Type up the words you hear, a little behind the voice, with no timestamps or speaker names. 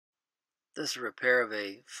This is a repair of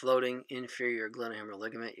a floating inferior glenohumeral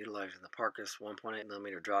ligament utilizing the Parcus 1.8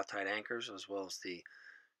 millimeter draw tight anchors as well as the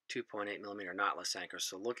 2.8 millimeter knotless anchors.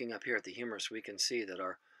 So looking up here at the humerus, we can see that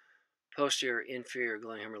our posterior inferior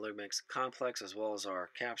glenohumeral ligament complex as well as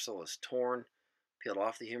our capsule is torn, peeled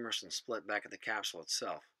off the humerus, and split back at the capsule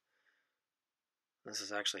itself. This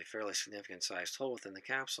is actually a fairly significant sized hole within the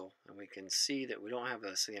capsule, and we can see that we don't have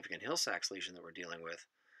a significant Hill-Sachs lesion that we're dealing with,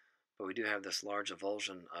 but we do have this large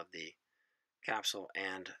avulsion of the capsule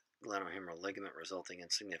and glenohumeral ligament resulting in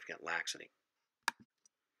significant laxity.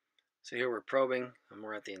 So here we're probing, and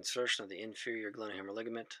we're at the insertion of the inferior glenohumeral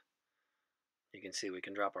ligament. You can see we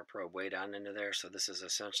can drop our probe way down into there, so this is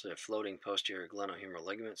essentially a floating posterior glenohumeral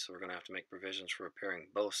ligament, so we're going to have to make provisions for repairing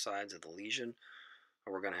both sides of the lesion,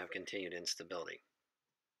 or we're going to have continued instability.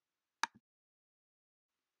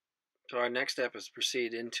 So our next step is to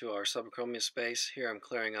proceed into our subacromial space. Here I'm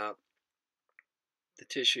clearing out the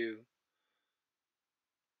tissue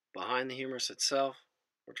behind the humerus itself.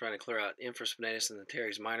 We're trying to clear out infraspinatus and the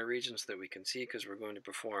teres minor regions so that we can see, because we're going to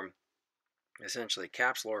perform essentially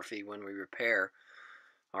capsularphy when we repair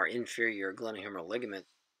our inferior glenohumeral ligament.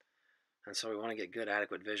 And so we want to get good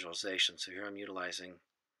adequate visualization. So here I'm utilizing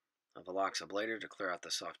a Velox ablator to clear out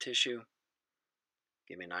the soft tissue,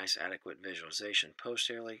 give me a nice adequate visualization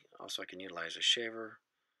posteriorly. Also I can utilize a shaver.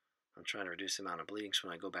 I'm trying to reduce the amount of bleeding, so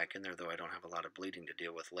when I go back in there, though, I don't have a lot of bleeding to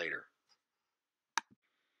deal with later.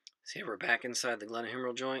 See, we're back inside the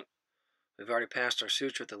glenohumeral joint. We've already passed our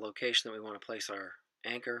suture at the location that we want to place our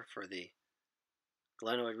anchor for the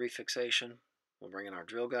glenoid refixation. We'll bring in our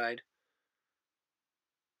drill guide.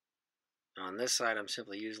 On this side, I'm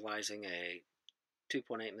simply utilizing a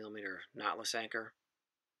 2.8 millimeter knotless anchor.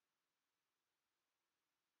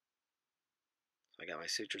 So I got my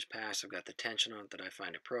sutures passed. I've got the tension on it that I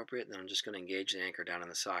find appropriate. Then I'm just going to engage the anchor down in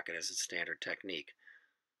the socket as its standard technique.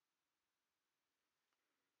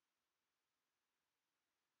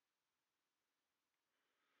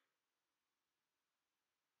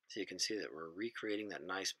 So you can see that we're recreating that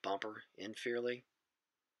nice bumper inferiorly.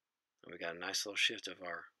 And we got a nice little shift of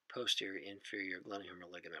our posterior inferior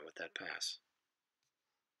glenohumeral ligament with that pass.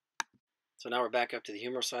 So now we're back up to the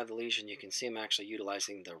humeral side of the lesion. You can see I'm actually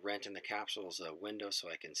utilizing the rent in the capsule as a window so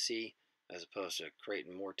I can see, as opposed to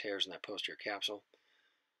creating more tears in that posterior capsule.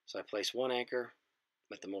 So I place one anchor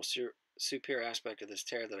with the most superior aspect of this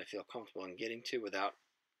tear that I feel comfortable in getting to without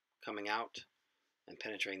coming out and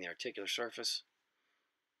penetrating the articular surface.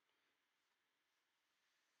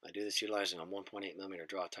 I do this utilizing a 1.8 millimeter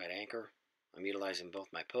draw tight anchor. I'm utilizing both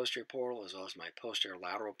my posterior portal as well as my posterior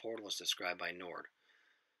lateral portal as described by Nord.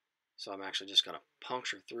 So I'm actually just going to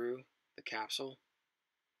puncture through the capsule,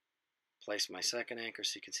 place my second anchor.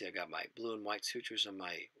 So you can see I got my blue and white sutures and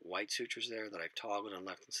my white sutures there that I've toggled on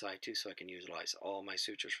left and side too, so I can utilize all my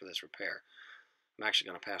sutures for this repair. I'm actually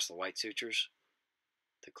going to pass the white sutures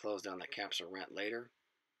to close down that capsular rent later,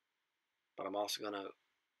 but I'm also going to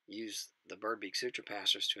use the bird beak suture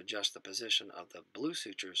passers to adjust the position of the blue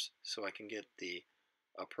sutures so I can get the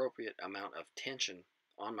appropriate amount of tension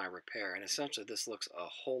on my repair, and essentially this looks a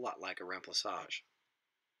whole lot like a remplissage.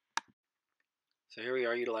 So here we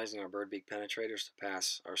are utilizing our bird beak penetrators to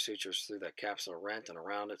pass our sutures through that capsular rent and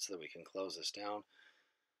around it so that we can close this down.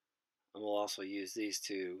 And we'll also use these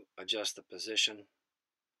to adjust the position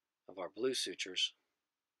of our blue sutures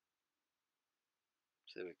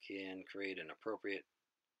so that we can create an appropriate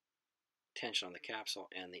tension on the capsule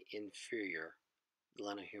and the inferior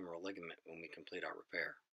glenohumeral ligament when we complete our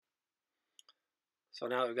repair. So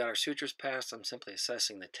now that we've got our sutures passed, I'm simply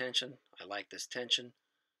assessing the tension. I like this tension.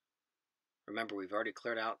 Remember, we've already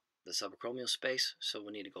cleared out the subacromial space, so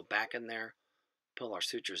we need to go back in there, pull our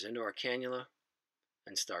sutures into our cannula,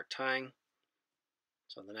 and start tying.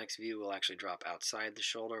 So the next view will actually drop outside the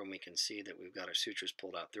shoulder, and we can see that we've got our sutures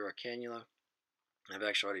pulled out through our cannula. I've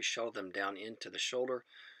actually already shuttled them down into the shoulder,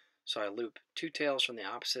 so I loop two tails from the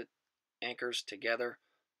opposite anchors together,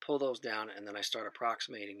 pull those down, and then I start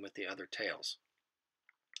approximating with the other tails.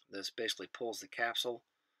 This basically pulls the capsule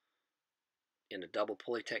in a double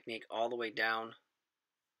pulley technique all the way down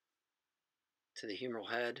to the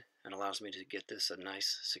humeral head and allows me to get this a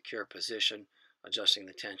nice secure position, adjusting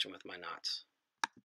the tension with my knots.